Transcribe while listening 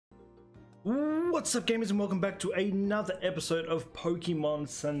What's up, gamers, and welcome back to another episode of Pokémon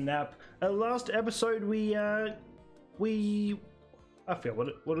Snap. Last episode I forget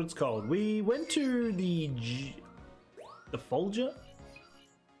what it's called. We went to the Folger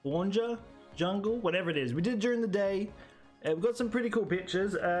jungle, whatever it is. We did it during the day. We got some pretty cool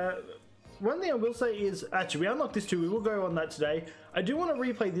pictures. One thing I will say is, actually, we unlocked this too. We will go on that today. I do want to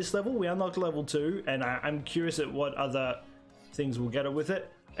replay this level. We unlocked level 2, and I'm curious at what other things we'll get with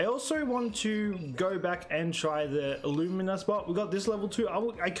it. I also want to go back and try the Illumina spot. We got this level 2.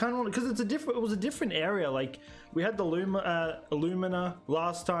 I kind of want, because it was a different area. Like, we had the Illumina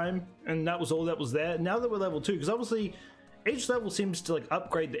last time, and that was all that was there. Now that we're level 2, because obviously each level seems to like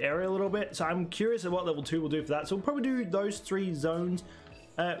upgrade the area a little bit. So I'm curious at what level 2 will do for that. So we'll probably do those 3 zones.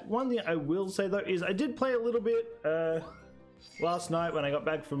 One thing I will say though is I did play a little bit last night when I got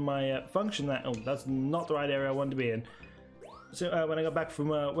back from my function. That's not the right area I wanted to be in. So when I got back from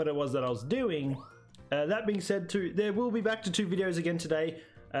what it was that I was doing. That being said, there will be back to 2 videos again today,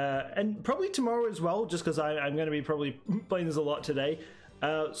 and probably tomorrow as well, just because I'm going to be probably playing this a lot today.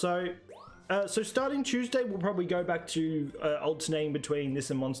 So starting Tuesday, we'll probably go back to alternating between this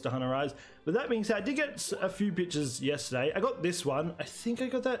and Monster Hunter Rise. But that being said, I did get a few pictures yesterday. I got this one. I think I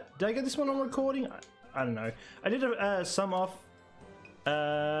got that. Did I get this one on recording? I don't know. I did some off.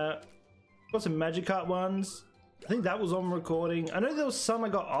 Got some Magikarp ones. I think that was on recording. I know there was some I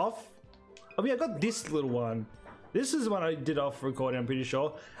got off. Oh yeah, I got this little one. This is one I did off recording, I'm pretty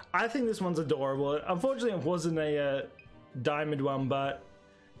sure. I think this one's adorable. Unfortunately, it wasn't a diamond one, but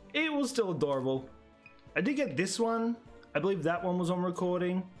it was still adorable. I did get this one. I believe that one was on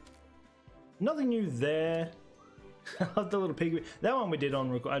recording. Nothing new there. I love the little pig. That one we did on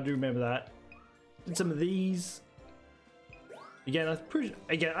record. I do remember that. Did some of these. Again,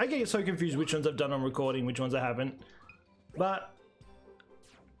 I get so confused which ones I've done on recording, which ones I haven't. But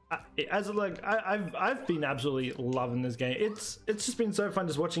I've been absolutely loving this game. It's just been so fun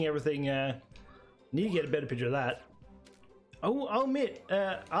just watching everything. Need to get a better picture of that. I'll admit,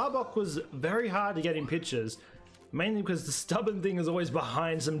 Arbok was very hard to get in pictures, mainly because the stubborn thing is always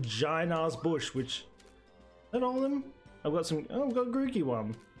behind some giant ass bush. Which, not all of them. I've got some. Oh, I've got a Grookey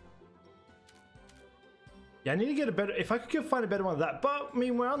one. Yeah, I need to get a better, if I could find a better one of that. But I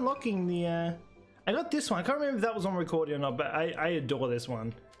mean, we're unlocking the I got this one. I can't remember if that was on recording or not, but I adore this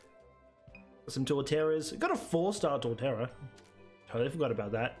one. Some Torterras. Got a 4-star Torterra. Totally forgot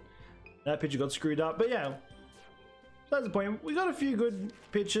about that. That picture got screwed up, but yeah, that's the point. We got a few good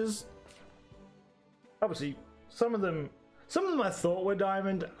pictures. Obviously, some of them I thought were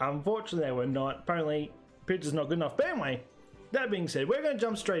diamond. Unfortunately, they were not. Apparently, picture's not good enough. But anyway, that being said, we're gonna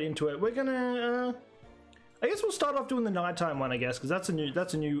jump straight into it. We're gonna I guess we'll start off doing the nighttime one, I guess, because that's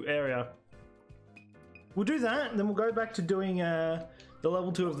a new area. We'll do that, and then we'll go back to doing the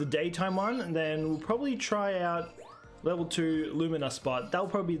level 2 of the daytime one, and then we'll probably try out level 2 Illumina spot. That'll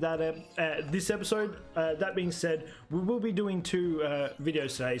probably be that this episode. That being said, we will be doing 2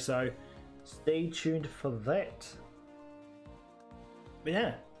 videos today, so stay tuned for that. But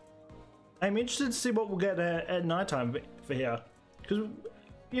yeah, I'm interested to see what we'll get at nighttime for here, because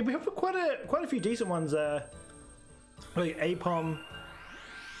yeah, we have quite a few decent ones. Like Apom.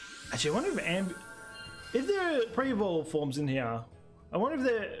 Actually, I wonder if there are pre-evolved forms in here. I wonder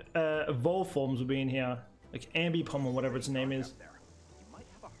if the evolved forms will be in here, like Ambipom or whatever its name is. You might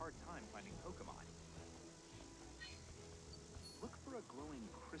have a hard time finding Pokemon. Look for a glowing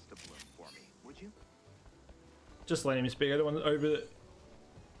Crystabloom for me, would you? Just letting me speak. I don't want to over.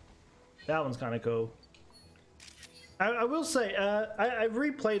 That one's kind of cool. I will say, I've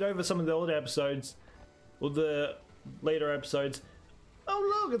replayed over some of the older episodes, or the later episodes.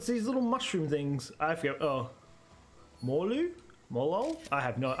 Oh look, it's these little mushroom things. I forget. Oh, Morlu? Molol?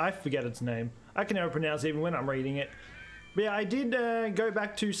 I forget its name. I can never pronounce it even when I'm reading it. But yeah, I did go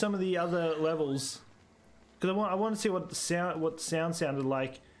back to some of the other levels because I want to see what the sound sounded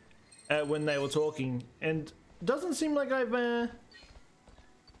like when they were talking, and it doesn't seem like I've.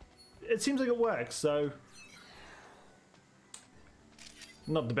 It seems like it works, so.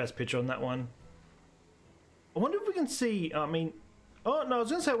 Not the best picture on that one. I wonder if we can see, I mean, oh no, I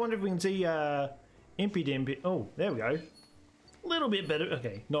was gonna say I wonder if we can see Impy Dimpy. Oh, there we go. A little bit better.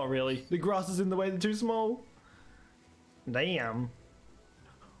 Okay, not really. The grass is in the way, they're too small. Damn.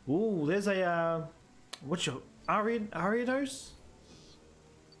 Ooh, there's a what's your Ariados?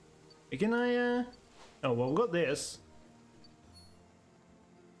 Can I oh well, we've got this.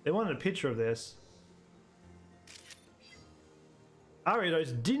 They wanted a picture of this.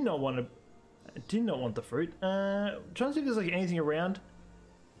 Ariados did not want the fruit. Trying to see if there's like anything around.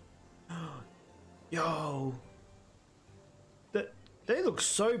 Yo, They look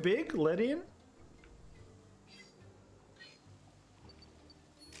so big, let in.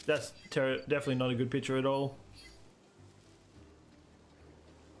 That's definitely not a good picture at all.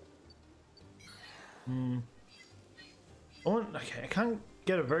 Okay, I can't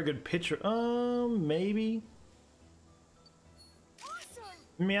get a very good picture. Maybe.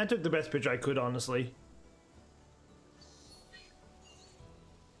 I mean, I took the best picture I could, honestly.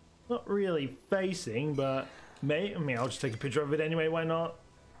 Not really facing, but I mean, I'll just take a picture of it anyway, why not?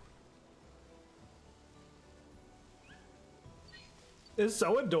 They're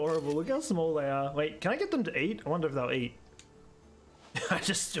so adorable, look how small they are. Wait, can I get them to eat? I wonder if they'll eat. I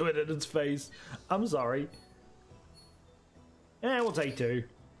just threw it at its face. I'm sorry. We'll take two.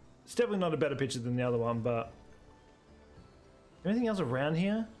 It's definitely not a better picture than the other one, but... Anything else around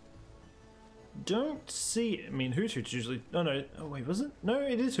here? Don't see... I mean, Hoot Hoot's usually... Oh, no. Oh, wait, was it? No,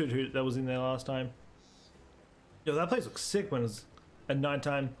 it is Hoot Hoot that was in there last time. Yo, that place looks sick when it's at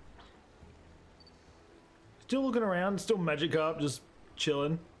nighttime. Still looking around. Still Magikarp, just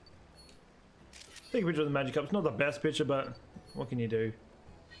chilling. Take a picture of the Magikarp. It's not the best picture, but what can you do?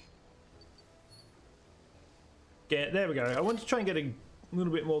 Yeah, there we go. I want to try and get a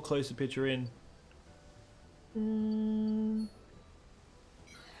little bit more closer picture in. I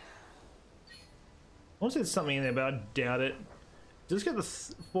want to see there's something in there, but I doubt it. Just get the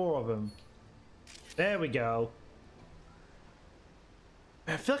 4 of them. There we go.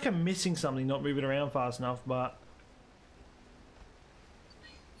 I feel like I'm missing something, not moving around fast enough, but...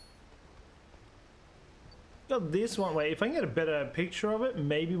 Got this one. Wait, if I can get a better picture of it,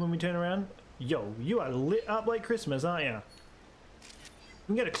 maybe when we turn around... Yo, you are lit up like Christmas, aren't you? If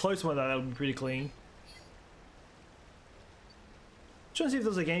we can get a close one, that would be pretty clean. Trying to see if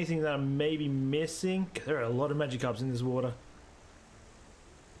there's like anything that I'm maybe missing. There are a lot of Magikarps in this water.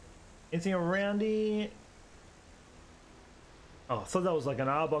 Anything around here? Oh, I thought that was like an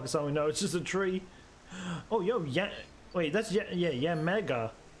Arbok or something. No, it's just a tree. Oh, yo, yeah. Wait, that's yeah,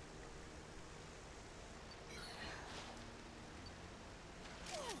 Mega.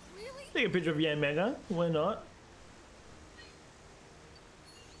 Take a picture of Mega. Why not?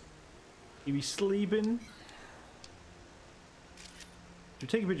 He be sleeping. We'll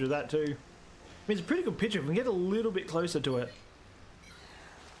take a picture of that too. I mean, it's a pretty good picture if we can get a little bit closer to it.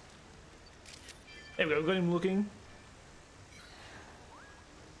 There we go, we've got him looking.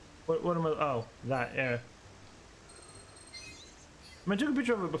 What am I? Oh, that, yeah. I mean, I took a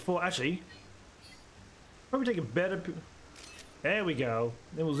picture of it before, actually. Probably take a better. There we go.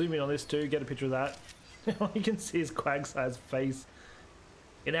 Then we'll zoom in on this too, get a picture of that. All you can see is Quagsly's face.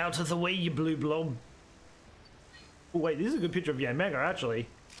 Get out of the way, you blue blob. Oh, wait, this is a good picture of Mega, actually.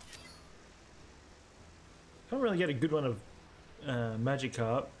 Can't really get a good one of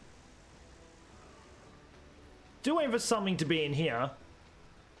Magikarp. Still waiting for something to be in here.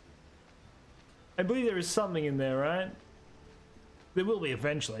 I believe there is something in there, right? There will be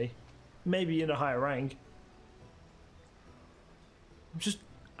eventually. Maybe in a higher rank.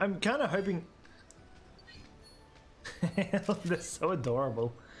 I'm kind of hoping... They're so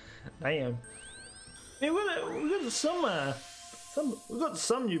adorable. I am. Yeah, we've got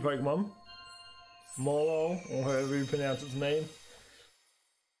some new Pokemon. Molo, or however you pronounce its name.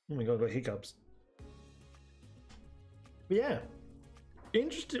 Oh my god, I got hiccups. But yeah,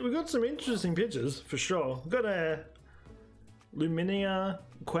 interesting. We got some interesting pictures for sure. We've got a Illumina,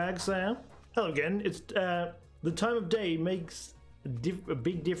 Quagsire. Hello again. It's the time of day makes a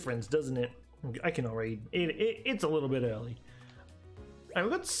big difference, doesn't it? I cannot read. It's a little bit early. And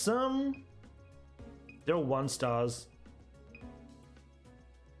we've got some. They're all 1 stars.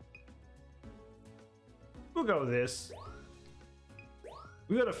 We'll go with this.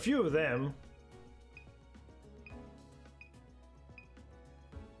 We got a few of them.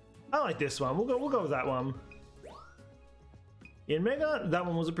 I like this one. We'll go with that one. In Mega, that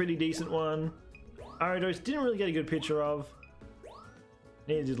one was a pretty decent one. Aridos didn't really get a good picture of.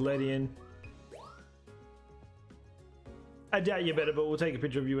 Neither did Ledian. I doubt you better, but we'll take a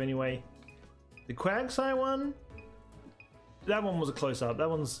picture of you anyway. The Quagsire one, that one was a close-up. That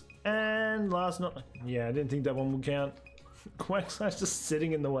one's... And last night... Yeah, I didn't think that one would count. Quagsire's just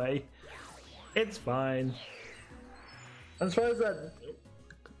sitting in the way. It's fine. I'm surprised that...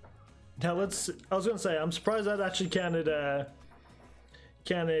 Now let's... I was going to say, I'm surprised that actually counted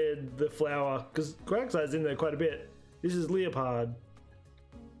the flower. Because Quagsire's in there quite a bit. This is Leopard.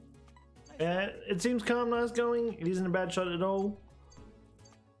 It seems calm, nice going. It isn't a bad shot at all.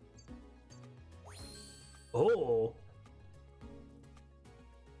 Oh.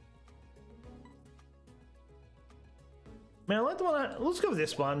 Man, I like the one. Let's go with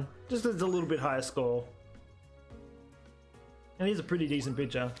this one. Just as a little bit higher score. And here's a pretty decent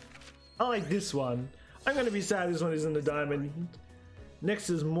picture. I like this one. I'm gonna be sad this one isn't a diamond.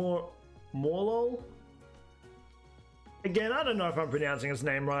 Next is Morlol. Again, I don't know if I'm pronouncing his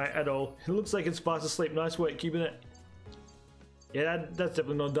name right at all. It looks like it's fast asleep. Nice work keeping it. Yeah, that's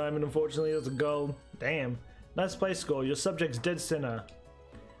definitely not diamond, unfortunately. That's a gold. Damn. Nice play score. Your subject's dead center.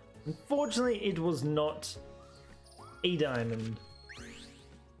 Unfortunately, it was not a diamond.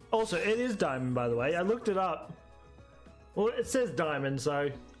 Also, it is diamond, by the way. I looked it up. Well, it says diamond, so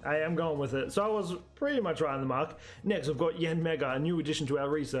I am going with it. So I was pretty much right on the mark. Next, we've got Yen Mega, a new addition to our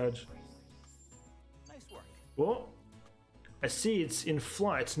research. Nice work. What? I see it's in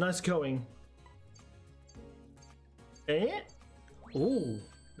flight. Nice going. Eh? Ooh,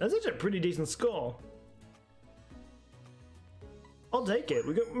 that's actually a pretty decent score. I'll take it.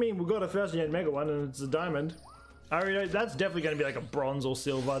 We got a first Yen Mega one, and it's a diamond. I already know that's definitely going to be like a bronze or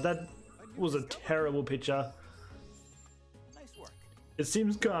silver. That was a terrible picture. Nice work. It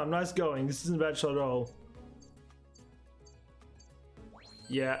seems calm. Nice going. This isn't a bad shot at all.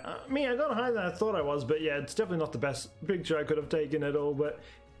 Yeah, I got higher than I thought I was, but yeah, it's definitely not the best picture I could have taken at all. But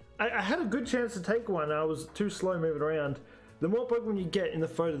I had a good chance to take one. I was too slow moving around. The more Pokemon you get in the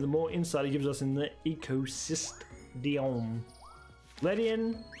photo, the more insight it gives us in the ecosystem.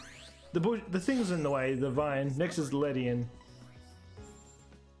 Ledian. The thing's in the way, the vine. Next is Ledian.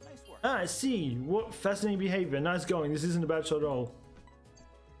 Nice work. Ah, I see. What fascinating behavior. Nice going. This isn't a bad shot at all.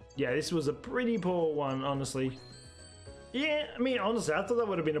 Yeah, this was a pretty poor one, honestly. Yeah, honestly, I thought that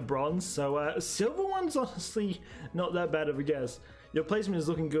would have been a bronze. So, silver one's honestly not that bad of a guess. Your placement is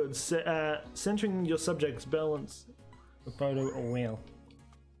looking good. Centering your subject's balance. The photo, oh wow.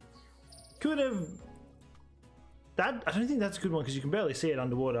 Could have... I don't think that's a good one because you can barely see it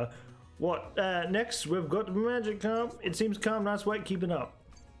underwater. What? Next, we've got Magic Calm. It seems calm, nice weight, keep it up.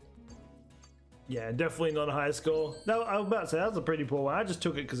 Yeah, definitely not a high score. No, I was about to say, that was a pretty poor one. I just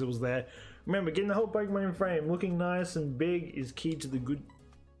took it because it was there. Remember, getting the whole Pokemon in frame, looking nice and big is key to the good...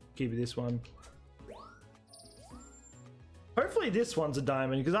 Keep this one. Hopefully this one's a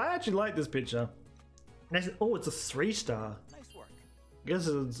diamond because I actually like this picture. Next, oh, it's a 3-star. Nice work. I guess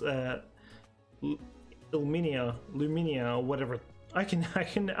it's Illumina, or whatever. I'm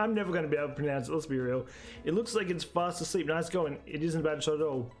never going to be able to pronounce it, let's be real. It looks like it's fast asleep. Nice going. It isn't a bad shot at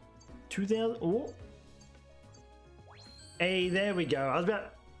all. 2000, oh. Hey, there we go.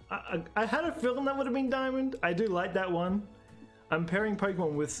 I had a feeling that would have been diamond. I do like that one. I'm pairing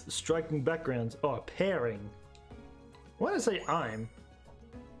Pokemon with striking backgrounds. Oh, pairing. Why did I say I'm?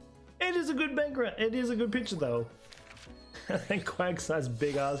 It is a good background. It is a good picture though. I think Quagsly's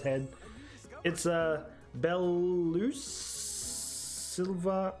big ass head. It's a Belloose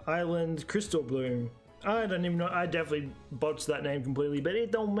Silver Island Crystal Bloom. I don't even know. I definitely botched that name completely, but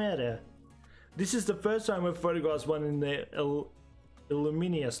it don't matter. This is the first time we've photographed one in the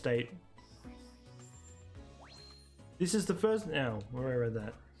Illumina state. This is the first. Now, where I read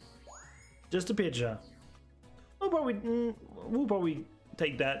that. Just a picture. We'll probably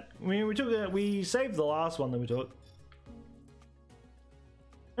take that. I mean, we saved the last one that we took.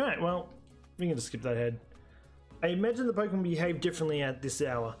 All right. Well, we can just skip that ahead. I imagine the Pokemon behave differently at this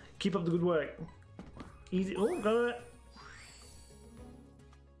hour. Keep up the good work. Easy. Oh, got it.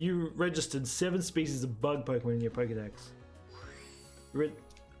 You registered 7 species of bug Pokemon in your Pokedex.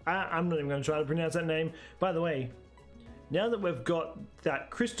 I'm not even going to try to pronounce that name. By the way, now that we've got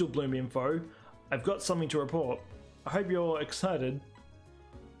that Crystal Bloom info, I've got something to report. I hope you're excited.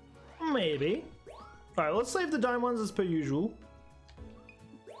 Maybe. Alright, let's save the dime ones as per usual.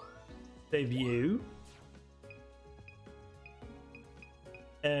 Save you.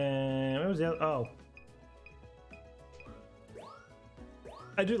 And where was the other? Oh.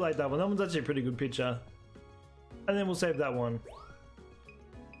 I do like that one. That one's actually a pretty good picture. And then we'll save that one.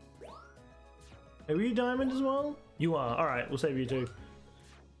 Are you diamond as well? You are. Alright, we'll save you too.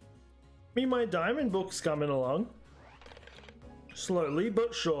 My diamond book's coming along. Slowly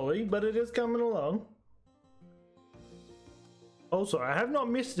but surely, but it is coming along. Also, I have not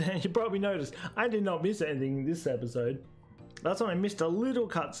missed it. You probably noticed I did not miss anything this episode. Last time I missed a little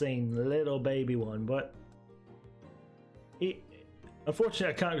cutscene, a little baby one, but unfortunately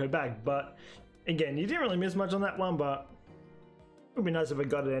I can't go back. But again, you didn't really miss much on that one, but it would be nice if I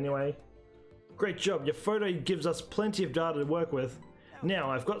got it anyway. Great job, your photo gives us plenty of data to work with. Now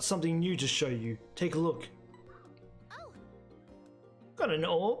I've got something new to show you. Take a look. Got an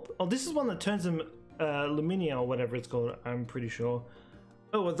orb. Oh, this is one that turns them Luminia or whatever it's called, I'm pretty sure.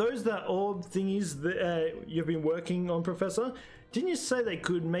 Oh, are those the orb thingies that you've been working on, Professor? Didn't you say they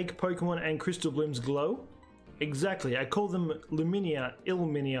could make Pokemon and Crystal Blooms glow? Exactly, I call them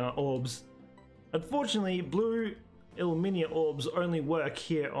Illumina orbs. Unfortunately, blue Illumina orbs only work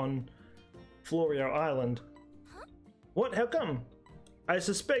here on Florio Island. What? How come? I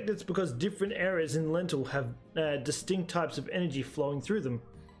suspect it's because different areas in Lental have distinct types of energy flowing through them.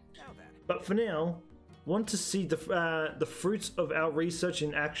 But for now, want to see the fruits of our research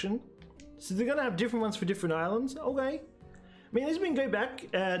in action? So they're gonna have different ones for different islands? Okay. I mean, as we can go back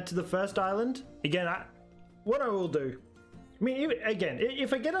to the first island, again, what I will do, I mean,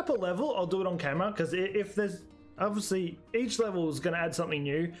 if I get up a level, I'll do it on camera, because if there's, obviously, each level is going to add something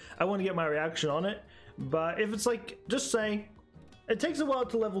new. I want to get my reaction on it, but if it's like, just say, it takes a while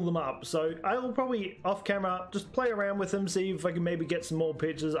to level them up, so I will probably, off camera, just play around with them, see if I can maybe get some more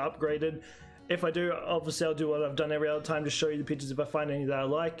pictures upgraded. If I do, obviously I'll do what I've done every other time, just show you the pictures if I find any that I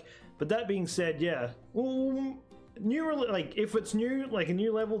like. But that being said, yeah, well, like if it's new, like a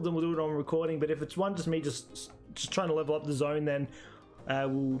new level, then we'll do it on recording. But if it's one just me just trying to level up the zone, then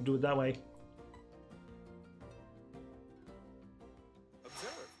we'll do it that way.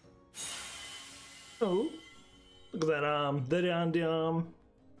 Oh, look at that arm, the arm.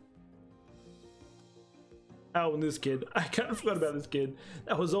 Oh, and this kid, I kind of forgot about this kid.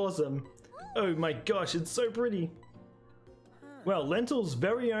 That was awesome. Oh my gosh, it's so pretty. Well, Lental's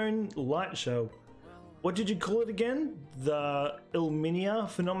very own light show. What did you call it again? The Illumina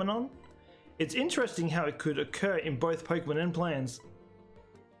phenomenon? It's interesting how it could occur in both Pokemon and plants.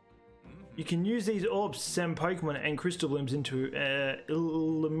 You can use these orbs to send Pokemon and crystal blooms into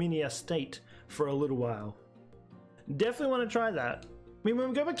Illumina state for a little while. Definitely want to try that. I mean, when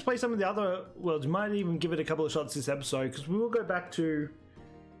we go back to play some of the other worlds, we might even give it a couple of shots this episode, because we will go back to...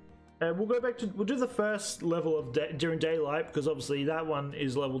 we'll do the first level of during daylight, because obviously that one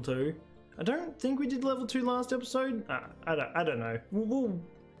is level 2. I don't think we did level 2 last episode. I don't know. We'll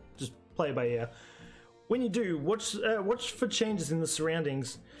just play by ear. When you do, watch for changes in the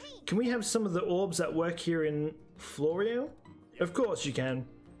surroundings. Can we have some of the orbs that work here in Florio? Of course you can.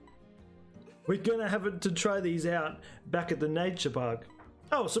 We're gonna have it to try these out back at the nature park.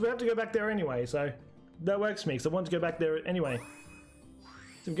 Oh, so we have to go back there anyway, so that works for me, because I want to go back there anyway.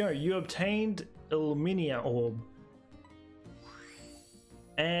 So go, you obtained Illumina orb.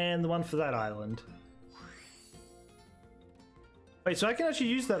 And the one for that island. Wait, so I can actually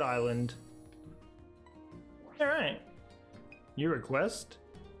use that island. Alright. New request?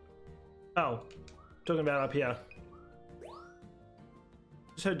 Oh, talking about up here.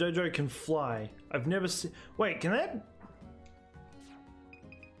 So Dojo can fly. I've never seen... Wait, can that...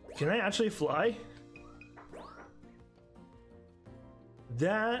 Can they actually fly?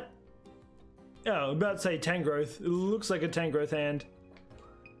 That... Oh, I'm about to say Tangrowth. It looks like a Tangrowth hand.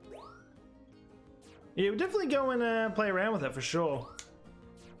 Yeah, we'll definitely go and play around with it for sure.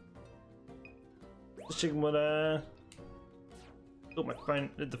 Just checking what oh, my phone,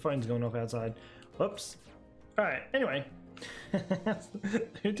 the phone's going off outside. Whoops. Alright, anyway.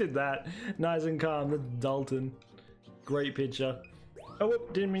 Who did that? Nice and calm, that's Dalton. Great picture. Oh,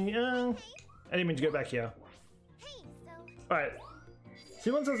 whoop, didn't mean, I didn't mean to go back here. Alright. So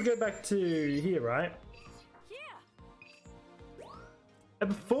he wants us to go back to here, right? And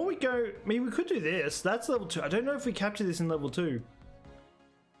before we go, I mean, we could do this. That's level 2. I don't know if we capture this in level 2.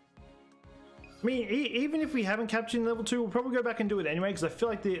 I mean, even if we haven't captured in level 2, we'll probably go back and do it anyway, because I feel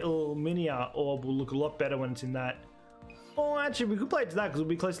like the Illumina orb will look a lot better when it's in that. Oh, actually, we could play it to that, because it'll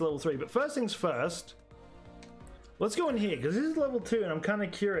be close to level 3. But first things first, let's go in here, because this is level 2, and I'm kind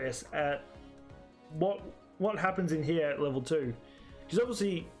of curious at what happens in here at level 2. Because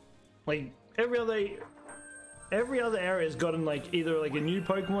obviously, like, every other area's gotten like either like a new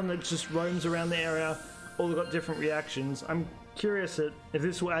Pokemon that just roams around the area, or they've got different reactions. I'm curious if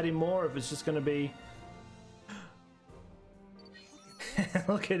this will add in more, or if it's just going to be...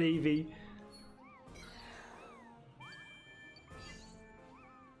 Look at Eevee.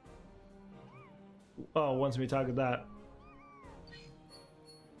 Oh, wants me to target that.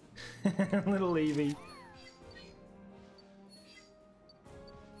 Little Eevee.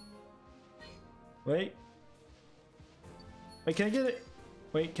 Wait. Wait, can I get it?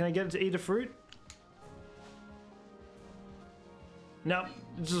 Wait, can I get it to eat a fruit? No,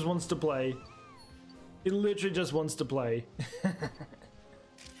 it just wants to play. It literally just wants to play.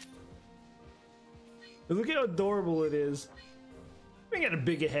 Look how adorable it is. We got a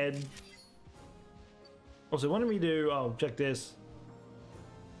bigger head. Also, what do we do? Oh, check this.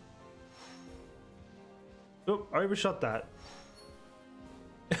 Oh, I overshot that.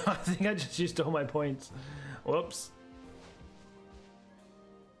 I think I just used all my points. Whoops.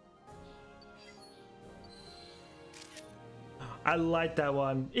 I like that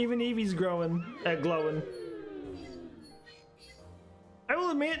one. Even Eevee's glowing. I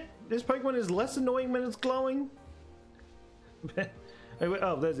will admit, this Pokemon is less annoying when it's glowing.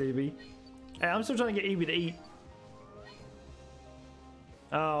 Oh, there's Eevee. Hey, I'm still trying to get Eevee to eat.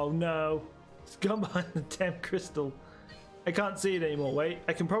 Oh no. It's gone behind the damn crystal. I can't see it anymore. Wait,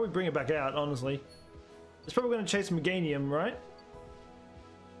 I can probably bring it back out, honestly. It's probably going to chase Meganium, right?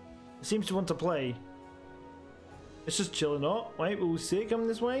 It seems to want to play. It's just chilling. Oh, wait, will we see it coming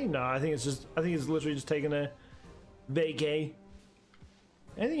this way? No, I think it's literally just taking a vacay.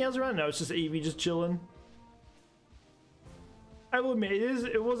 Anything else around? No, it's just Eevee just chilling. I will admit,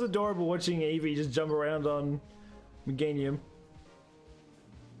 it was adorable watching Eevee just jump around on Meganium.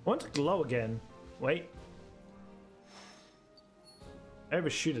 I want to glow again. Wait. I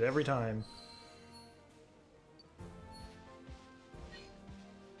overshoot it every time.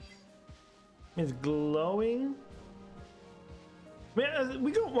 It's glowing. Man,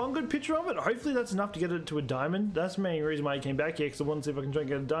 we got one good picture of it. Hopefully that's enough to get it to a diamond. That's the main reason why I came back here, because I want to see if I can try and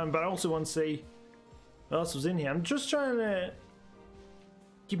get a diamond, but I also want to see what else was in here. I'm just trying to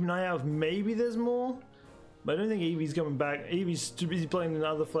keep an eye out if maybe there's more, but I don't think Eevee's coming back. Eevee's too busy playing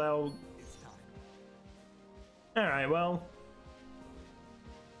another flower. Alright, well.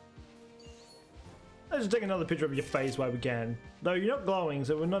 Let's just take another picture of your face while we can. Though you're not glowing,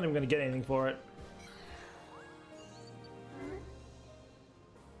 so we're not even going to get anything for it.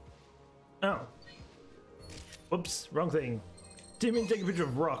 Oh. Whoops, wrong thing. Didn't mean to take a picture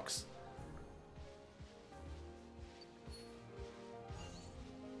of rocks.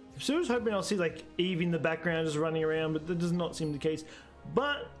 So I was hoping I'll see like Eevee in the background just running around, but that does not seem the case.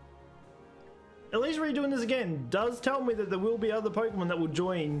 But at least redoing this again does tell me that there will be other Pokemon that will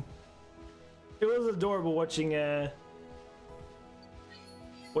join. It was adorable watching oh,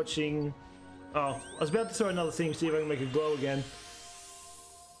 I was about to throw another thing, see if I can make it glow again.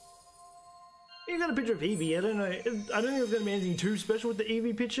 You got a picture of Eevee. I don't know. I don't think there's going to be anything too special with the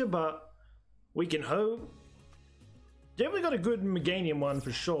Eevee picture, but we can hope. Definitely got a good Meganium one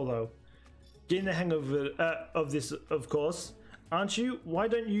for sure, though. Getting the hang of this, of course, aren't you? Why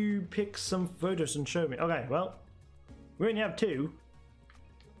don't you pick some photos and show me? Okay, well, we only have two.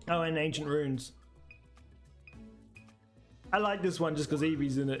 Oh, and ancient runes. I like this one just because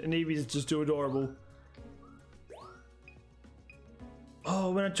Eevee's in it, and Eevee's just too adorable.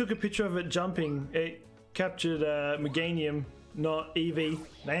 Oh, when I took a picture of it jumping, it captured Meganium, not Eevee.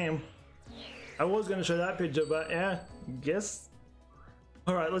 Damn. I was going to show that picture, but yeah, guess.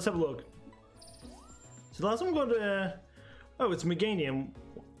 Alright, let's have a look. So the last one got oh, it's Meganium.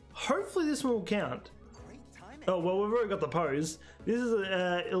 Hopefully this one will count. Oh, well, we've already got the pose. This is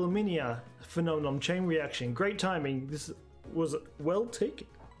a Illumina phenomenon, chain reaction. Great timing. This was well taken.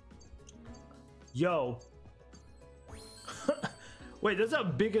 Yo. Wait, that's our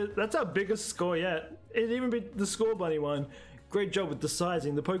biggest score yet. It even beat the Score Bunny one. Great job with the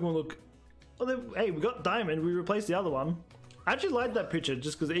sizing. The Pokemon look. Oh, hey, we got Diamond. We replaced the other one. I actually like that picture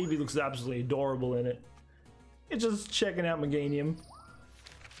just because Eevee looks absolutely adorable in it. It's just checking out Meganium.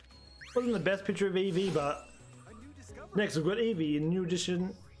 Wasn't the best picture of Eevee, but next we've got Eevee in new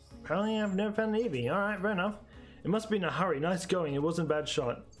edition. Apparently I've never found an Eevee. Alright, fair enough. It must be in a hurry. Nice going. It wasn't a bad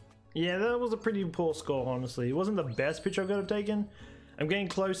shot. Yeah, that was a pretty poor score, honestly. It wasn't the best picture I could have taken. I'm getting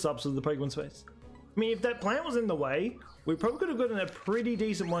close-ups of the Pokemon's face. I mean, if that plant was in the way, we probably could have gotten a pretty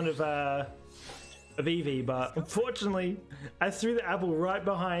decent one of Eevee, but unfortunately, I threw the apple right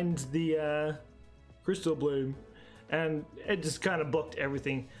behind the crystal bloom, and it just kind of blocked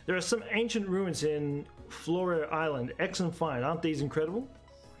everything. There are some ancient ruins in Flora Island. Excellent find. Aren't these incredible?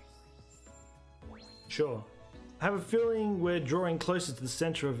 Sure. I have a feeling we're drawing closer to the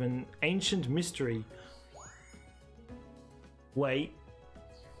center of an ancient mystery. Wait.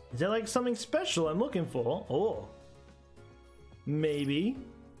 Is there like something special I'm looking for? Oh. Maybe.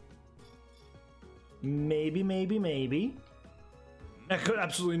 Maybe. I got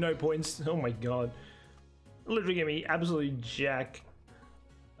absolutely no points. Oh my god. Literally gave me absolutely jack.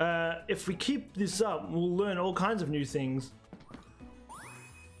 If we keep this up, we'll learn all kinds of new things.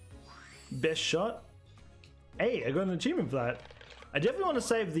 Best shot? Hey, I got an achievement for that. I definitely want to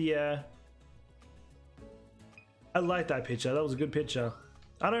save the I like that picture. That was a good picture.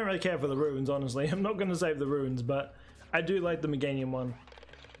 I don't really care for the ruins, honestly. I'm not going to save the ruins, but I do like the Meganium one.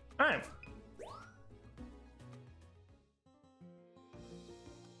 Alright.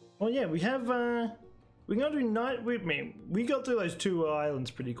 Well, yeah, we have, we can go do night with me. We got through those two islands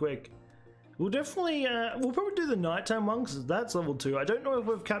pretty quick. We'll definitely, we'll probably do the nighttime one because that's level 2. I don't know if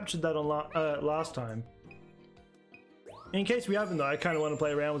we've captured that on last time. In case we haven't though, I kind of want to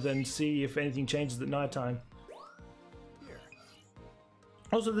play around with it and see if anything changes at nighttime.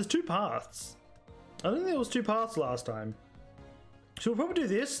 Also, there's 2 paths. I don't think there was 2 paths last time. So we'll probably do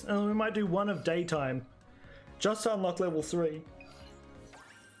this, and we might do one of daytime. just to unlock level 3.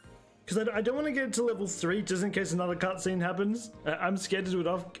 Because I don't want to get to level 3 just in case another cutscene happens. I'm scared to do it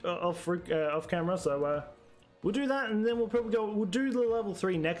off camera, so we'll do that, and then we'll probably we'll do the level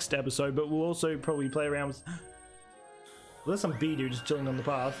 3 next episode, but we'll also probably play around with... Well, there's some Bidoo just chilling on the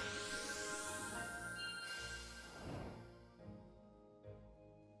path.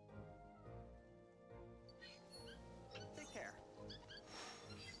 Take care.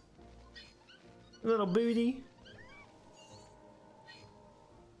 Little booty.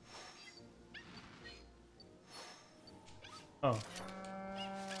 Oh.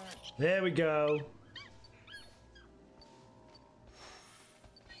 There we go.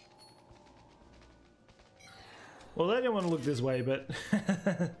 Well, they didn't want to look this way, but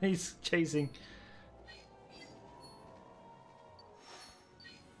he's chasing.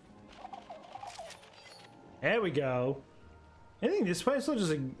 There we go. Anything this way? It's not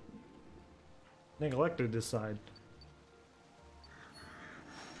just a neglected this side.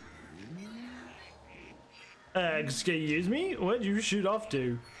 Excuse me? Where'd you shoot off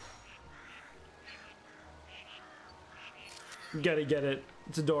to? Gotta get it.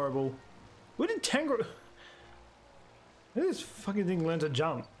 It's adorable. Where did Tangrel... Where did this fucking thing learn to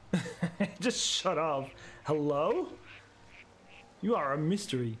jump? It just shut off. Hello? You are a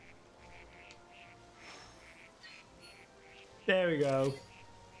mystery. There we go.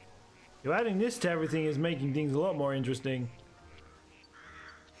 You're adding this to everything is making things a lot more interesting.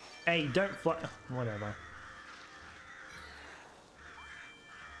 Hey, don't fly... Whatever.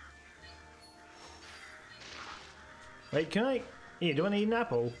 Wait, can I... Here, do I need an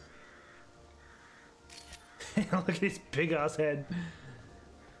apple? Look at his big ass head.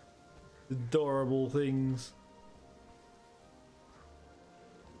 Adorable things.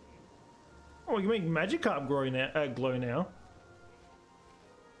 Oh, we can make Magikarp glow now.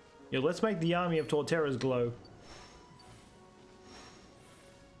 Yeah, let's make the army of Torterras glow.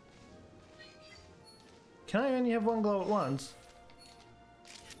 Can I only have one glow at once?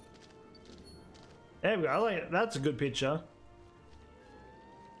 There we go. I like it. That's a good picture.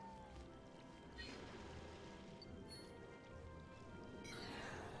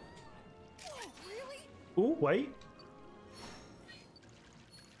 Ooh, wait.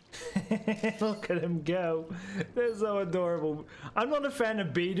 Look at him go. They're so adorable. I'm not a fan of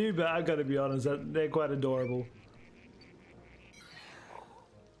Bidoo, but I've got to be honest, they're quite adorable.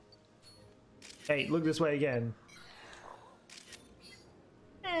 Hey, look this way again.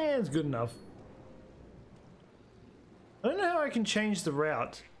 It's good enough. I don't know how I can change the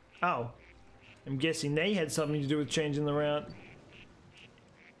route. Oh. I'm guessing they had something to do with changing the route.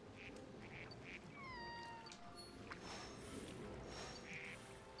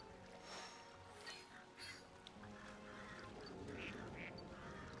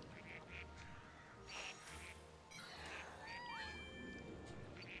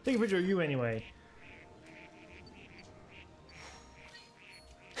 Take a picture of you anyway.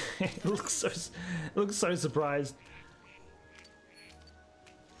 It looks so surprised.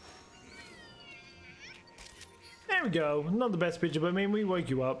 There we go. Not the best picture, but I mean, we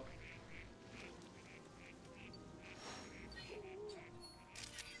woke you up.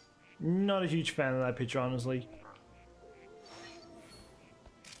 Not a huge fan of that picture, honestly.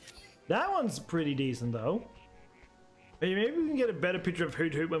 That one's pretty decent, though. Maybe we can get a better picture of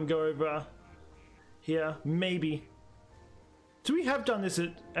Hoot Hoot when we go over here. Maybe. So we have done this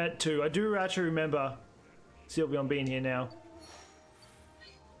at 2. I do actually remember Sylveon being here now.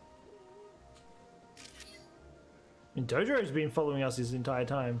 And Dojo's been following us this entire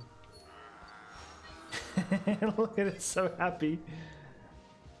time. Look at it, so happy.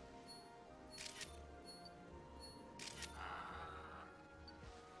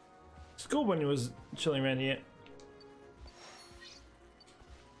 School when he was chilling around here.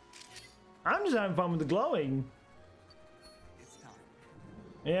 I'm just having fun with the glowing. It's time.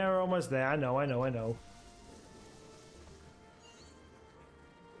 Yeah, we're almost there. I know.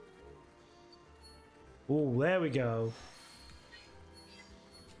 Oh, there we go.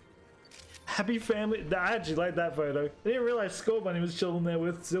 Happy family. I actually like that photo. I didn't realize Skull Bunny was chilling there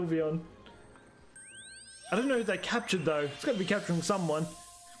with Sylveon. I don't know who they captured though. It's got to be capturing someone.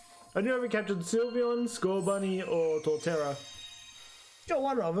 I don't know if we captured Sylveon, Skull Bunny, or Torterra. Got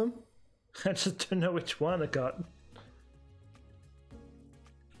one of them. I just don't know which one I got.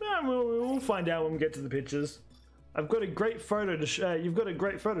 We'll find out when we get to the pictures. I've got a great photo to show. You've got a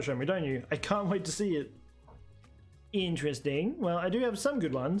great photo to show me, don't you? I can't wait to see it. Interesting. Well, I do have some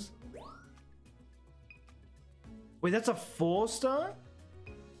good ones. Wait, that's a 4-star?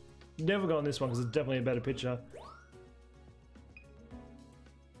 Never go on this one because it's definitely a better picture.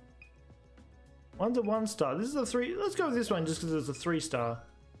 One's a 1-star. This is a 3. Let's go with this one just because it's a 3-star.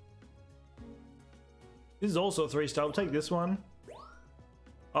 This is also a 3-star. We'll take this one.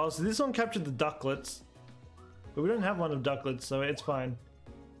 Oh, so this one captured the ducklets. But we don't have one of ducklets, so it's fine.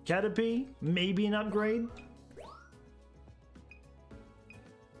 Caterpie, maybe an upgrade.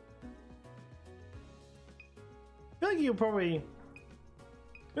 I feel like you'll probably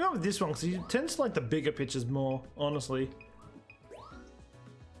go with this one because he tends to like the bigger pictures more, honestly.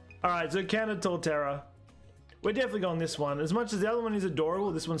 Alright, so Counter Torterra. We're definitely going this one. As much as the other one is adorable,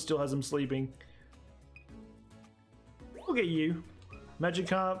 this one still has him sleeping. We'll get you.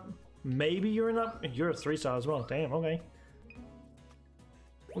 Magikarp, maybe you're an up. You're a 3-star as well. Damn, okay.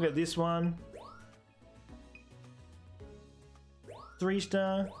 We'll get this one.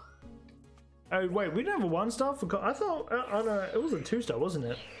 3-star. Oh wait, we don't have a 1-star? I thought, oh no, it was a 2-star, wasn't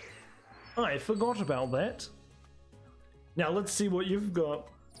it? I forgot about that. Now let's see what you've got.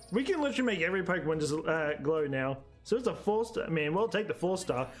 We can literally make every Pokemon just glow now. So it's a 4-star. Man, we'll take the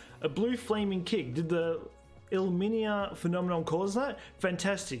 4-star. A blue flaming kick. Did the Illumina phenomenon cause that?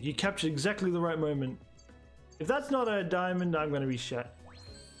 Fantastic. You captured exactly the right moment. If that's not a diamond, I'm going to be shit.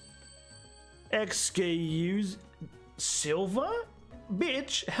 XKU's Silver?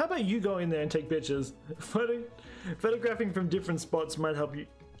 Bitch, how about you go in there and take pictures? Photographing from different spots might help you.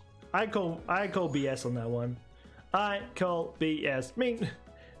 I call BS on that one. I call BS. I mean,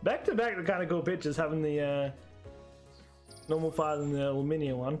 back to back, the kind of cool pictures having the normal file and the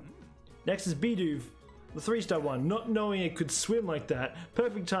Illumina one. Next is Bidoof, the 3-star one. Not knowing it could swim like that.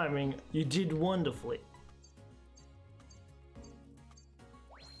 Perfect timing. You did wonderfully.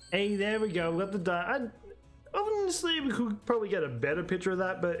 Hey, there we go. We got the honestly, we could probably get a better picture of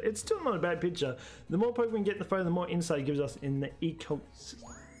that, but it's still not a bad picture. The more Pokemon we get in the photo, the more insight it gives us in the ecosystem.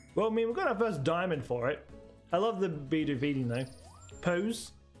 Well, I mean, we got our first diamond for it. I love the Bidoof eating though.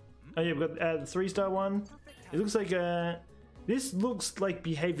 Pose. Oh yeah, we've got the 3-star one. It looks like this looks like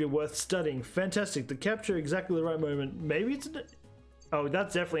behavior worth studying. Fantastic. To capture exactly the right moment. Maybe it's oh,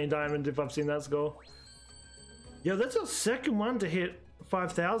 that's definitely a diamond if I've seen that score. Yo, that's our second one to hit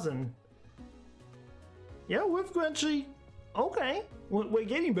 5,000. Yeah, we've actually... Okay. We're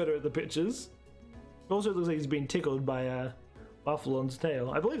getting better at the pictures. Also, it looks like he's being tickled by a buffalo on its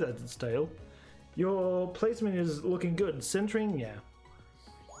tail. I believe that's its tail. Your placement is looking good. Centering, yeah.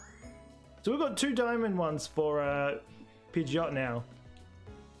 So we've got 2 diamond ones for Pidgeot now.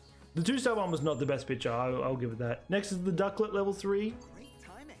 The 2-star one was not the best picture, I'll give it that. Next is the Ducklet level 3. Great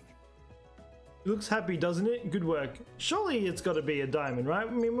timing. It looks happy, doesn't it? Good work. Surely it's got to be a diamond, right?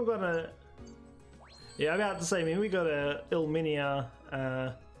 I mean, we've got a... Yeah, I'm about to say, I mean, we got a Illumina,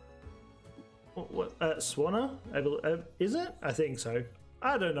 Swanna? Is it? I think so.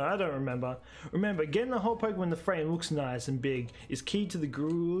 I don't know, I don't remember. Remember, getting the whole Pokemon in the frame looks nice and big is key to the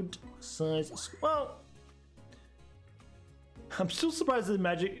good size. Well, I'm still surprised that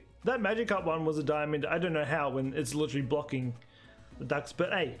Magikarp one was a diamond. I don't know how when it's literally blocking the ducks,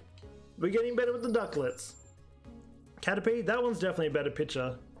 but hey, we're getting better with the ducklets. Caterpie, that one's definitely a better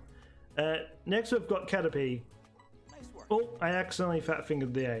picture. Next we've got Caterpie. Nice work. Oh, I accidentally fat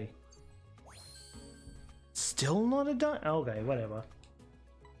fingered the A. Still not a diamond? Okay, whatever.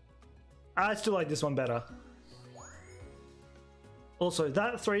 I still like this one better. Also,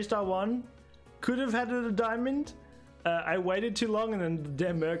 that 3-star one could have had it a diamond. I waited too long and then the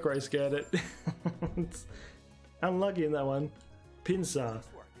damn Murkrow scared it. It's unlucky in that one. Pinsir.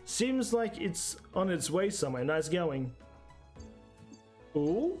 Seems like it's on its way somewhere. Nice going.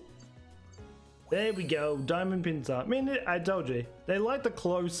 Ooh. There we go. Diamond Pinsir. I mean, I told you. They like the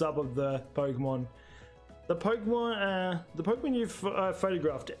close-up of the Pokemon. The Pokemon you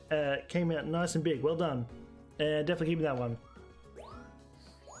photographed came out nice and big. Well done. Definitely keeping that one.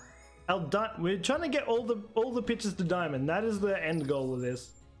 We're trying to get all the pictures to diamond. That is the end goal of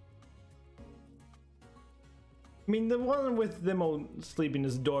this. I mean, the one with them all sleeping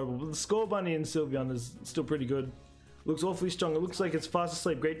is adorable, but the Scorbunny and Sylveon is still pretty good. Looks awfully strong. It looks like it's fast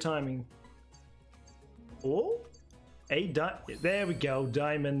asleep. Great timing. Oh, there we go,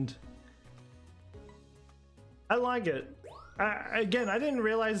 diamond. I like it. Again, I didn't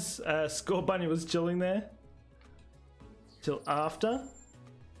realize Scorbunny was chilling there till after.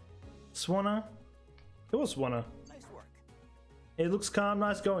 Swanna. It was Swanna. Nice work. It looks calm,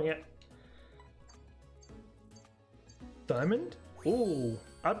 nice going. Yeah. Diamond? Ooh,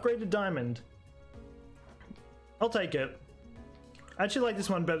 upgraded diamond. I'll take it. I actually like this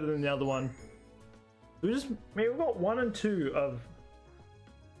one better than the other one. We've got 1 and 2 of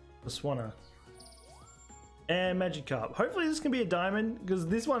the Swanna. And Magikarp. Hopefully this can be a diamond, because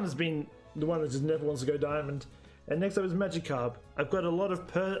this one has been the one that just never wants to go diamond. And next up is Magikarp. I've got a lot of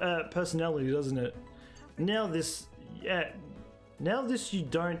personality, doesn't it? Now this, yeah. Now this you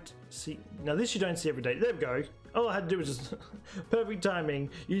don't see. Now this you don't see every day. There we go. All I had to do was just perfect timing.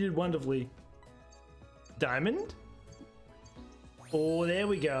 You did wonderfully. Diamond. Oh, there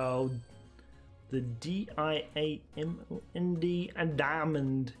we go. The D-I-A-M-O-N-D, a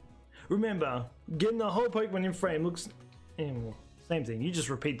diamond. Remember, getting the whole Pokemon in frame looks... same thing, you just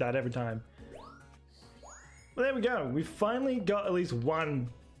repeat that every time. Well, there we go. We finally got at least one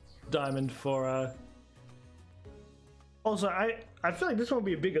diamond for... Also, I feel like this one will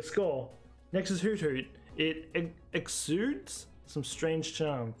be a bigger score. Next is Hoot Hoot. It exudes some strange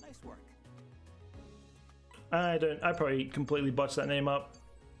charm. Nice work. I probably completely botched that name up.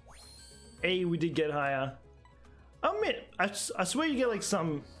 Hey, we did get higher. I admit, I swear you get like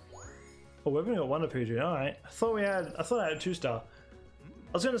some... Oh, we've only got one of Hoot Hoot. Alright. I thought I had a 2-star.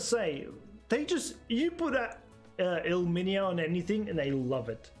 I was gonna say, you put Illumina on anything and they love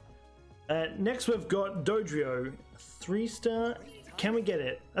it. Next we've got Dodrio, 3-star. Can we get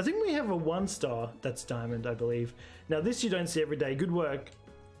it? I think we have a 1-star that's diamond, I believe. Now this you don't see every day. Good work.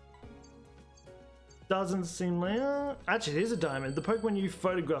 Doesn't seem like... actually, it is a diamond. The Pokemon you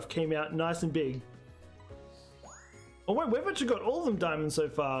photographed came out nice and big. Oh wait, we've actually got all of them diamonds so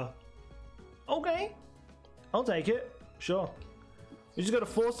far. Okay. I'll take it. Sure. We just got a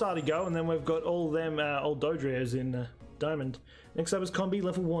 4-star to go, and then we've got all them old Dodrios in diamond. Next up is Combi,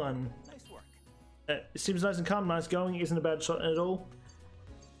 level 1. It seems nice and calm, nice going, isn't a bad shot at all.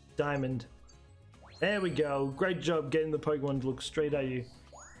 Diamond. There we go. Great job getting the Pokemon to look straight at you.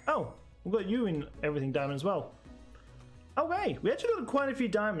 Oh, we've got you in everything diamond as well. Okay, we actually got quite a few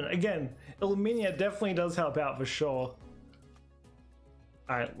diamond. Again, Illumina definitely does help out for sure.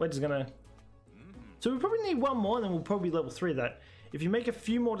 Alright, we're just gonna... So we probably need one more and then we'll probably level 3 that. If you make a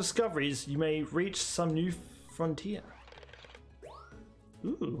few more discoveries, you may reach some new frontier.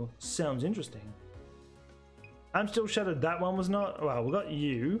 Ooh, sounds interesting. I'm still shattered. That one was not. Well, we got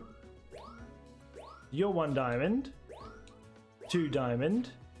you. You're 1 diamond. 2 diamond.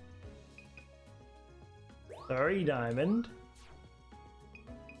 3 diamond.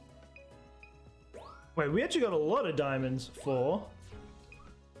 Wait, we actually got a lot of diamonds. 4.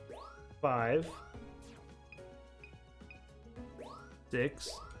 5. 6.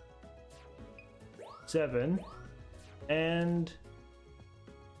 7. And...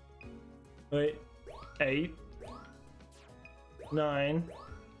 wait. 8. 9.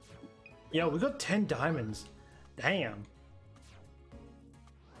 Yeah, we got 10 diamonds. Damn.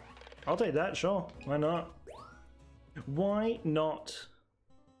 I'll take that, sure. Why not? Why not?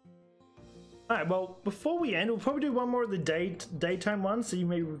 Alright, well, before we end, we'll probably do one more of the daytime ones, so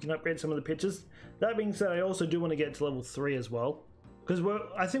maybe we can upgrade some of the pictures. That being said, I also do want to get to level 3 as well. Because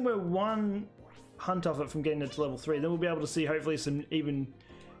I think we're 1 hunt off it from getting it to level 3. Then we'll be able to see, hopefully, some even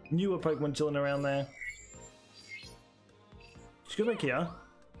newer Pokemon chilling around there. Just go back here.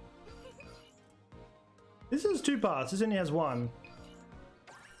 This is 2 parts. This only has 1.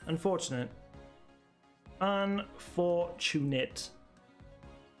 Unfortunate. Unfortunate.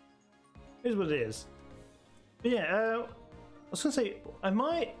 Here's what it is. But yeah, I was gonna say, I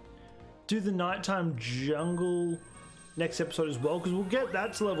might do the nighttime jungle next episode as well, because we'll get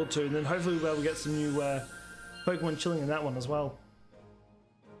that to level 2, and then hopefully we'll be able to get some new Pokemon chilling in that one as well.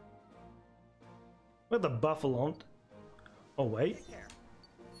 Where's the Buffalont? Oh, wait.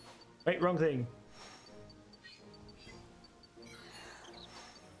 Wait, wrong thing.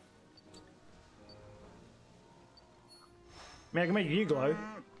 Man, I can make you glow.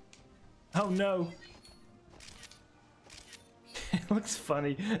 Oh no. It looks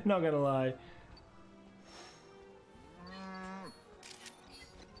funny, not gonna lie.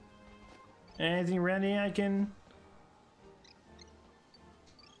 Anything around here I can...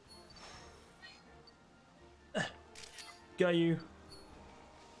 Got you.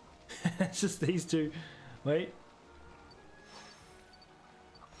 It's just these two. Wait.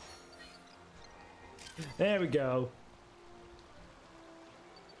 There we go.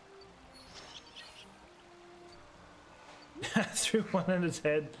 Threw one in its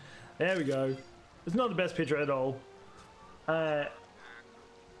head. There we go. It's not the best picture at all. Not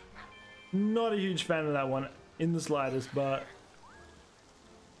a huge fan of that one in the slightest, but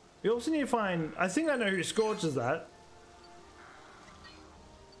we also need to find... I think I know who scorches that.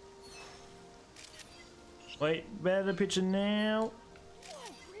 Wait, better picture now.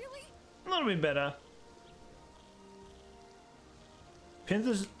 Really? A little bit better.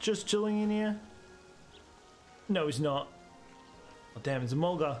 Panther's just chilling in here. No, he's not. Oh damn, it's a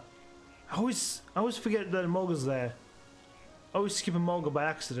Mulga. I always forget that a Mulga's there. I always skip a Mulga by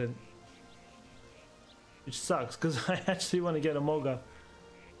accident. which sucks because I actually want to get a Mogger.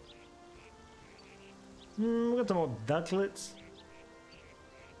 We got some more ducklets.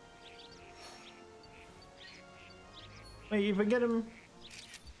 Wait, if I get them...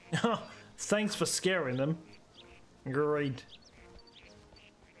 Oh, thanks for scaring them. Great.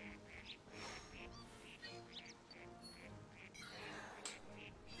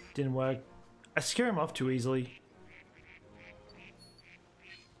 Didn't work. I scare him off too easily.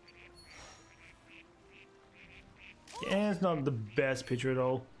 Yeah, it's not the best picture at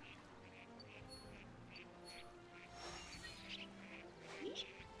all.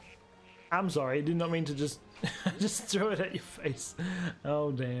 I'm sorry, I did not mean to just just throw it at your face.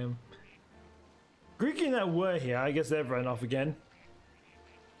 Oh damn. Greeky that were here, I guess they've run off again.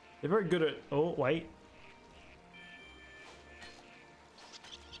 They're very good at... Oh, wait.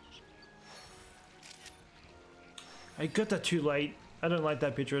 I got that too late. I don't like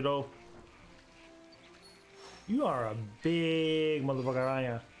that picture at all. You are a big motherfucker, aren't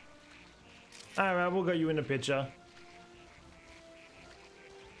you? Alright, we'll get you in the picture.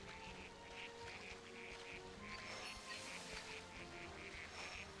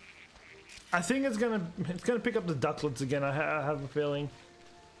 I think it's gonna pick up the ducklets again. I have a feeling.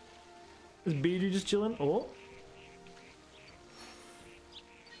 Is Beedoo just chilling? Oh,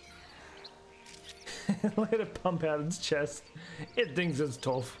 let it pump out its chest. It thinks it's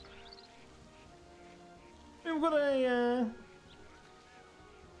tough. We've got a.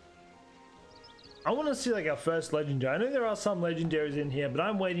 I want to see like our first legendary. I know there are some legendaries in here, but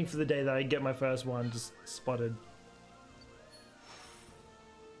I'm waiting for the day that I get my first one just spotted.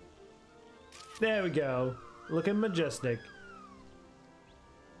 There we go. Looking majestic.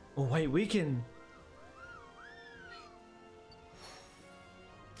 Oh wait, we can...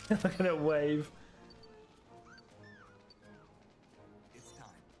 Look at it wave. It's time.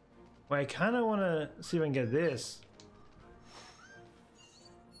 Wait, I kind of want to see if I can get this.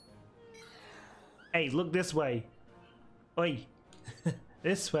 Hey, look this way. Oi.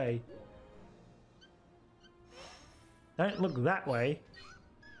 This way. Don't look that way.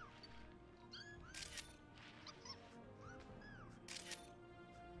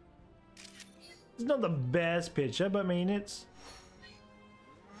 It's not the best picture, but I mean it's...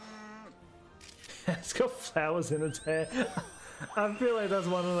 It's got flowers in its hair. I feel like that's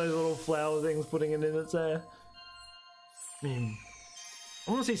one of those little flower things putting it in its hair. I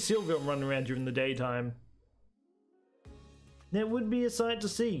want to see Sylveon running around during the daytime. That would be a sight to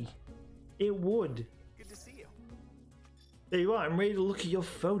see. It would. Good to see you. There you are, I'm ready to look at your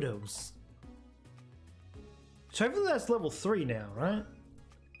photos. So hopefully that's level 3 now, right?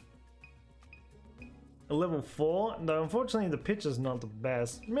 A level 4? No, unfortunately the picture's not the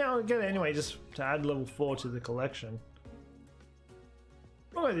best. I mean, I'll get it anyway just to add level 4 to the collection.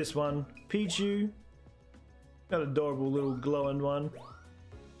 What about this one? Pichu. Got an adorable little glowing one.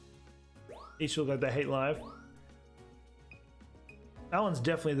 Each look like they hate life. That one's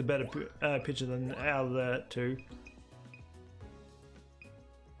definitely the better picture than out of the two.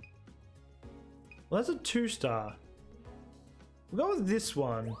 Well, that's a 2-star. We'll go with this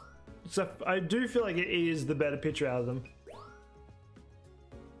one. So I do feel like it is the better picture out of them.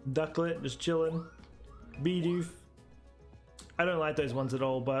 Ducklet, just chilling. Bidoof. I don't like those ones at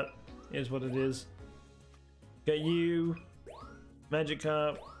all, but it is what it is. Got you.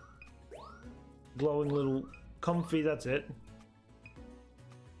 Magikarp. Glowing little comfy, that's it.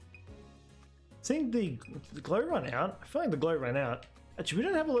 I think the glow ran out. I feel like the glow ran out. Actually, we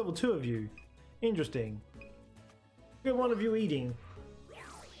don't have a level 2 of you. Interesting. We have one of you eating.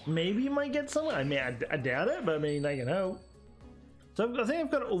 Maybe you might get someone. I mean, I doubt it, but I mean, I can hope. So I think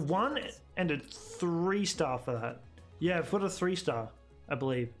I've got a 1 and a 3-star for that. Yeah, I've got a 3-star, I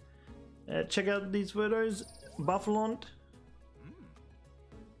believe. Check out these photos. Buffalont.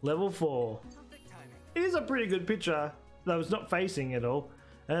 Level 4. It is a pretty good picture, though it's not facing at all.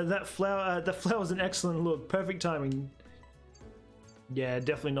 That flower's an excellent look. Perfect timing. Yeah,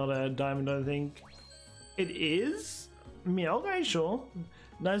 definitely not a diamond, I don't think. It is? Yeah, okay, sure.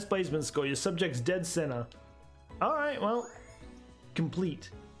 Nice placement score. Your subject's dead center. Alright, well. Complete.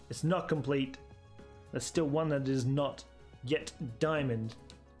 It's not complete. There's still one that is not yet diamond.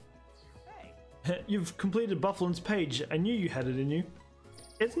 Hey. You've completed Buffalon's page. I knew you had it in you.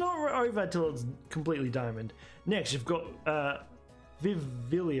 It's not over till it's completely diamond. Next, you've got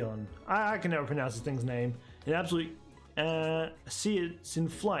Vivillon. I can never pronounce this thing's name. An absolute... see, it's in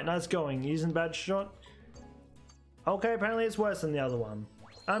flight. Nice going. He isn't a bad shot. Okay, apparently it's worse than the other one.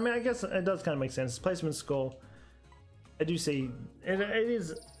 I mean, I guess it does kind of make sense. Placement score. I do see... It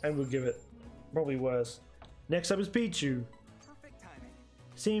is... I would give it probably worse. Next up is Pichu. Perfect timing.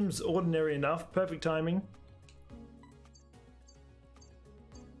 Seems ordinary enough. Perfect timing.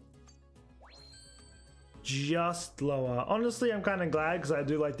 Just lower. Honestly, I'm kind of glad because I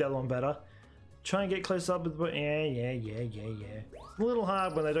do like the other one better. Try and get close up with the... Yeah. It's a little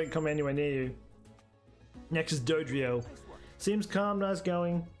hard when they don't come anywhere near you. Next is Dodrio. Seems calm, nice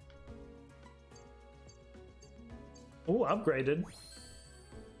going. Oh, upgraded.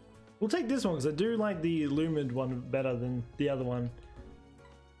 We'll take this one because I do like the Illumined one better than the other one.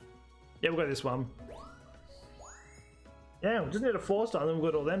 Yeah, we'll go this one. Yeah, we just need a 4-star and then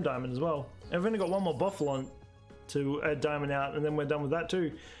we've got all them diamonds as well. And we've only got one more Buffalon to add diamond out and then we're done with that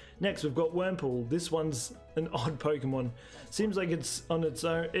too. Next, we've got Wurmple. This one's an odd Pokemon. Seems like it's on its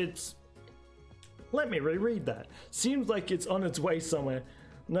own. Let me reread that. Seems like it's on its way somewhere.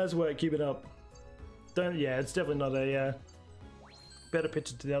 Nice work, keep it up. Yeah, it's definitely not a better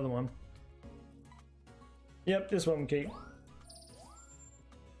picture to the other one. Yep, this one we keep.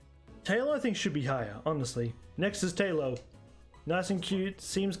 Taylor I think should be higher, honestly. Next is Taylor. Nice and cute,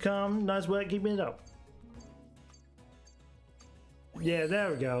 seems calm, nice work, keeping it up. Yeah, there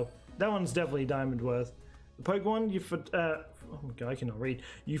we go. That one's definitely diamond worth. The Pokemon oh my god, I cannot read.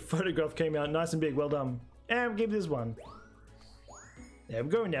 You photograph came out nice and big, well done. And we'll give this one. There we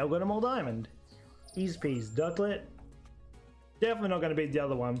go, now we've got them all diamond. Easy peasy, Ducklet. Definitely not going to beat the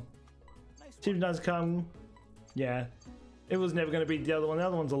other one. Seems nice and calm. Yeah. It was never going to beat the other one. The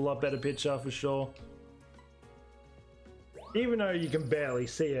other one's a lot better picture for sure. Even though you can barely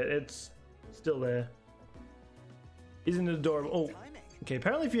see it, it's still there. Isn't it adorable? Oh, okay.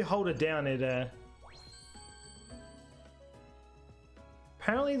 Apparently if you hold it down, it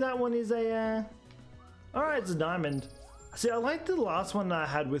apparently that one is a alright, it's a diamond. See, I like the last one that I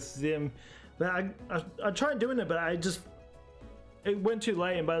had with them, but I tried doing it, but it went too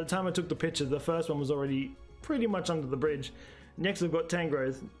late, and by the time I took the picture, the first one was already pretty much under the bridge. Next we've got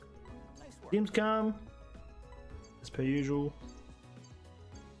Tangrowth. Seems calm, as per usual.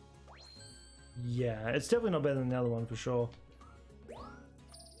 Yeah, it's definitely not better than the other one for sure.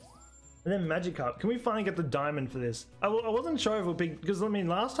 And then Magikarp. Can we finally get the diamond for this? I wasn't sure if it would be, because I mean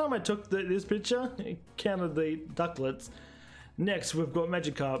last time I took this picture, it counted the ducklets. Next we've got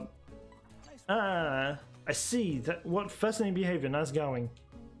Magikarp. Ah, I see. What fascinating behavior. Nice going.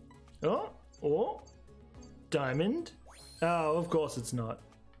 Oh, diamond. Oh, of course it's not.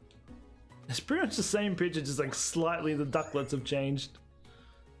 It's pretty much the same picture, just like slightly the ducklets have changed.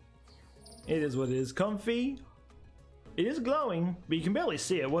 It is what it is. Comfy. It is glowing, but you can barely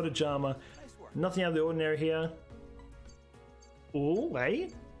see it. What a charmer. Nothing out of the ordinary here. Oh,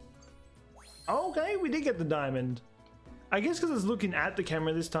 wait. Okay, we did get the diamond. I guess because it's looking at the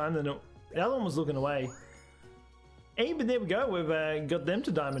camera this time, then the other one was looking away. Hey, but there we go. We've got them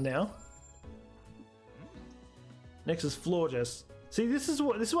to diamond now. Next is Florges. See, this is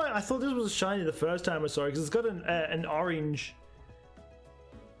why I thought this was shiny the first time I saw it, because it's got an orange,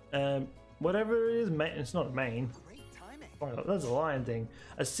 whatever it is. It's not a mane. Oh, that's a lion thing.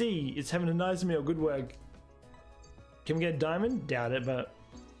 I see. It's having a nice meal. Good work. Can we get a diamond? Doubt it, but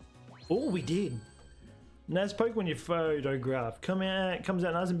oh, we did. Nice Pokemon you photograph. Comes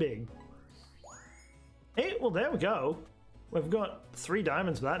out nice and big. Hey, well there we go. We've got 3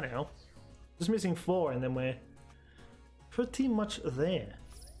 diamonds for that now. Just missing 4, and then we're pretty much there.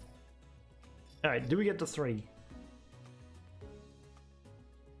 All right, do we get to 3?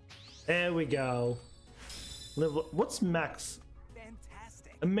 There we go. Level. What's max?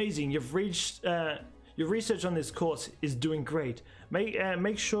 Fantastic. Amazing. You've reached. Your research on this course is doing great.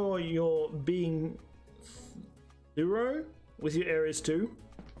 Make sure you're being thorough with your areas too.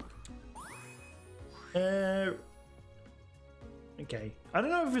 Okay. I don't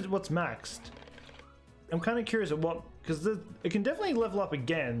know if it's what's maxed. I'm kind of curious at what, because it can definitely level up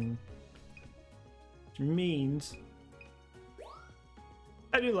again, which means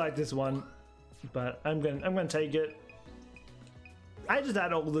I do like this one, but I'm gonna take it. I just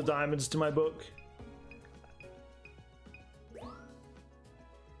add all the diamonds to my book.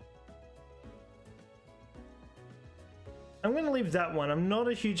 I'm gonna leave that one. I'm not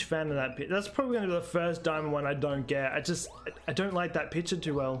a huge fan of that picture. That's probably gonna be the first diamond one I don't get. I don't like that picture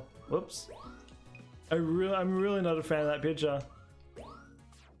too well. Whoops. I'm really not a fan of that picture.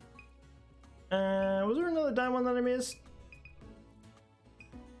 Was there another diamond one that I missed?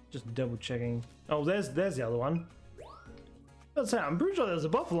 Just double checking. Oh, there's the other one. Let's say, I'm pretty sure there was a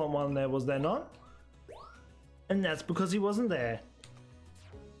Buffalo one there, was there not? And that's because he wasn't there.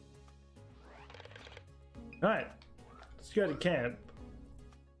 Alright. Let's go to camp.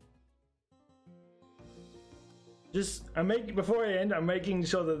 Before I end, I'm making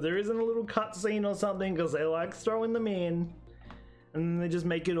sure that there isn't a little cutscene or something, because they like throwing them in. and then they just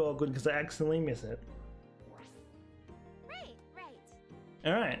make it awkward because they accidentally miss it. Right.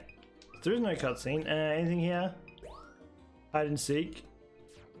 Alright, there is no cutscene. Anything here? Hide and seek.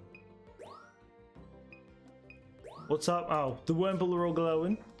 What's up? Oh, the Wurmple are all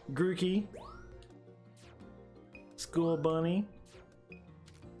glowing. Grookey. School Bunny.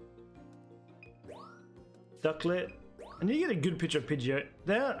 Ducklet. I need to get a good picture of Pidgeot.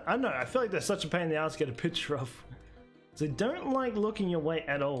 There, I don't know, I feel like they're such a pain in the ass to get a picture of. They don't like looking your way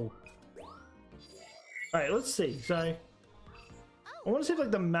at all. Alright, let's see. So, I want to see if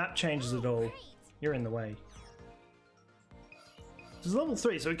like the map changes at all. You're in the way. This is level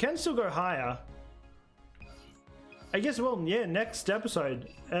 3, so it can still go higher. I guess, well, yeah, next episode.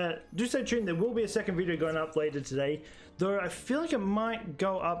 Do stay tuned, there will be a second video going up later today. Though I feel like it might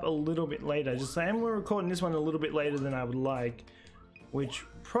go up a little bit later. Just I am recording this one a little bit later than I would like. Which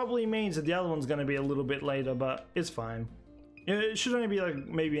probably means that the other one's going to be a little bit later, but it's fine. It should only be like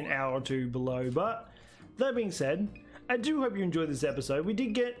maybe an hour or two below, but that being said, I do hope you enjoyed this episode. We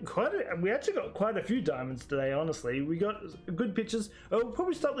did get we actually got quite a few diamonds today, honestly. We got good pictures. We'll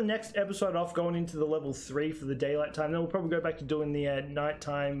probably start the next episode off going into the level 3 for the daylight time. Then we'll probably go back to doing the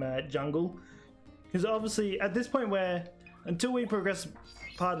nighttime jungle. Because obviously, at this point where, until we progress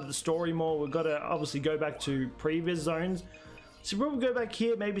part of the story more, we've got to obviously go back to previous zones. So we'll probably go back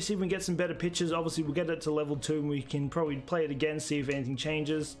here, maybe see if we can get some better pictures. Obviously, we'll get it to level 2 and we can probably play it again, see if anything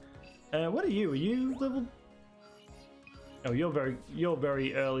changes. What are you? Are you level... Oh, you're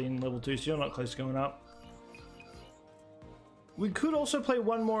very early in level 2, so you're not close to going up. We could also play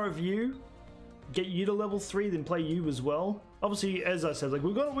one more of you, get you to level 3, then play you as well. Obviously, as I said, like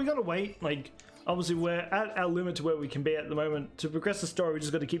we gotta wait. Like, obviously, we're at our limit to where we can be at the moment. To progress the story, we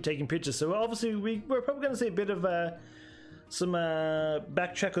just got to keep taking pictures. So obviously, we're probably going to see a bit of some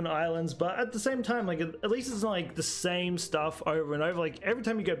backtrack on islands, but at the same time, like at least it's not like the same stuff over and over. Like every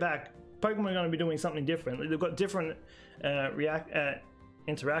time you go back, Pokemon are going to be doing something different. Like, they've got different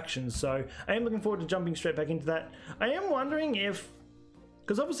interactions, so I am looking forward to jumping straight back into that. I am wondering if,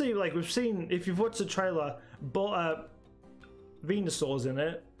 because obviously, like we've seen, if you've watched the trailer, Venusaur's in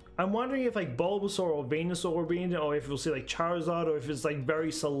it. I'm wondering if like Bulbasaur or Venusaur will be in it, or if we'll see like Charizard, or if it's like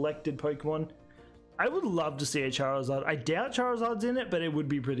very selected Pokemon. I would love to see a Charizard. I doubt Charizard's in it, but it would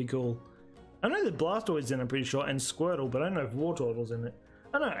be pretty cool. I know that Blastoise's in it, I'm pretty sure, and Squirtle, but I don't know if Wartortle's in it.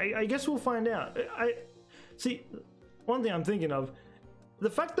 I don't know, I guess we'll find out. See, one thing I'm thinking of, the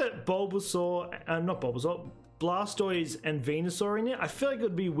fact that Blastoise and Venusaur are in it, I feel like it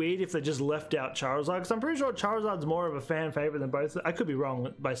would be weird if they just left out Charizard, because I'm pretty sure Charizard's more of a fan favorite than both. I could be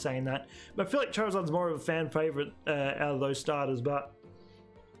wrong by saying that, but I feel like Charizard's more of a fan favorite out of those starters, but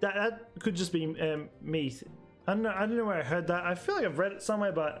that could just be me. I don't know where I heard that. I feel like I've read it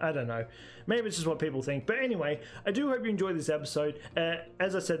somewhere, but I don't know. Maybe it's just what people think. But anyway, I do hope you enjoyed this episode.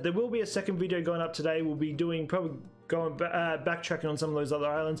 As I said, there will be a second video going up today. We'll be doing probably going backtracking on some of those other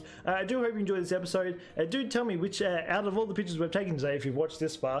islands. I do hope you enjoyed this episode. Do tell me which out of all the pictures we've taken today, if you've watched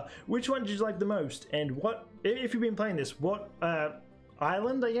this far, which one did you like the most, and what, if you've been playing this, what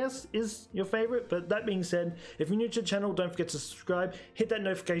island, I guess, is your favorite. But that being said, if you're new to the channel, don't forget to subscribe, hit that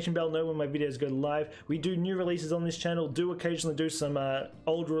notification bell, know when my videos go live. We do new releases on this channel, do occasionally do some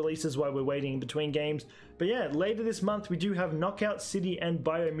old releases while we're waiting in between games. But yeah, later this month we do have Knockout City and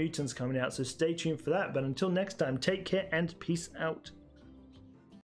Biomutants coming out, so stay tuned for that. But until next time, take care and peace out.